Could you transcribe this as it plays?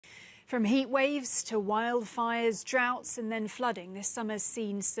From heat waves to wildfires, droughts and then flooding, this summer's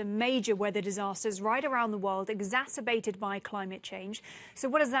seen some major weather disasters right around the world, exacerbated by climate change. So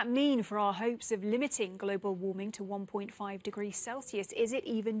what does that mean for our hopes of limiting global warming to 1.5 degrees Celsius? Is it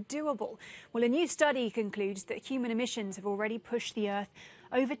even doable? Well, a new study concludes that human emissions have already pushed the Earth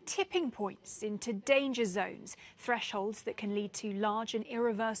over tipping points into danger zones, thresholds that can lead to large and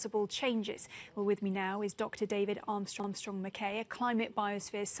irreversible changes. Well, with me now is Dr. David Armstrong Mackay, a climate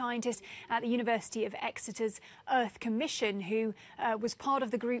biosphere scientist at the University of Exeter's Earth Commission, who was part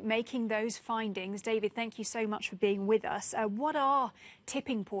of the group making those findings. David, thank you so much for being with us. What are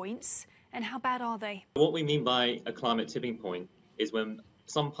tipping points and how bad are they? What we mean by a climate tipping point is when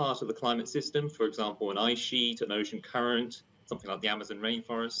some part of the climate system, for example, an ice sheet, an ocean current, something like the Amazon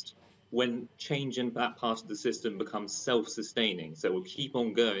rainforest, when change in that part of the system becomes self-sustaining. So it will keep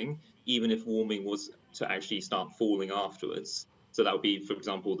on going, even if warming was to actually start falling afterwards. So that would be, for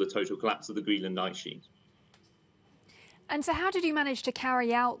example, the total collapse of the Greenland ice sheet. And so how did you manage to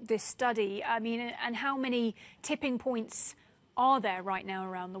carry out this study? I mean, and how many tipping points are there right now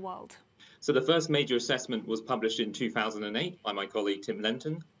around the world? So the first major assessment was published in 2008 by my colleague Tim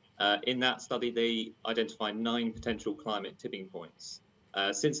Lenton. In that study, they identified 9 potential climate tipping points.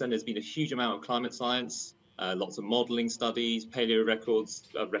 Since then, there's been a huge amount of climate science, lots of modelling studies, paleo records,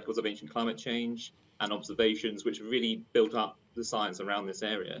 records of ancient climate change, and observations, which really built up the science around this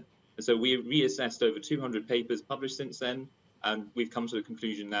area. And so we reassessed over 200 papers published since then, and we've come to the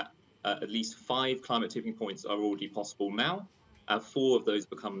conclusion that at least 5 climate tipping points are already possible now. 4 of those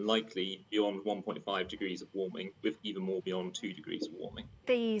become likely beyond 1.5 degrees of warming, with even more beyond 2 degrees of warming.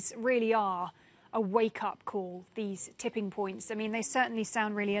 These really are a wake-up call, these tipping points. I mean, they certainly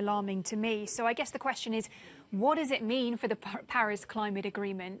sound really alarming to me. So I guess the question is, what does it mean for the Paris Climate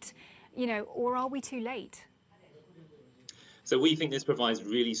Agreement? You know, or are we too late? So we think this provides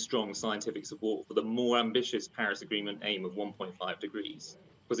really strong scientific support for the more ambitious Paris Agreement aim of 1.5 degrees.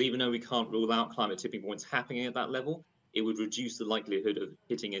 Because even though we can't rule out climate tipping points happening at that level, it would reduce the likelihood of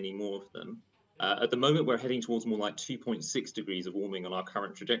hitting any more of them. At the moment, we're heading towards more like 2.6 degrees of warming on our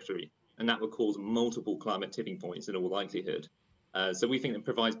current trajectory, and that would cause multiple climate tipping points in all likelihood. So we think it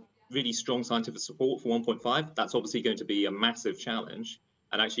provides really strong scientific support for 1.5. That's obviously going to be a massive challenge.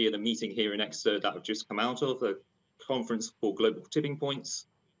 And actually at a meeting here in Exeter that have just come out of, a conference for global tipping points,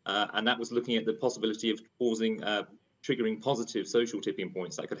 and that was looking at the possibility of triggering positive social tipping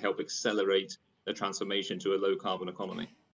points that could help accelerate the transformation to a low carbon economy.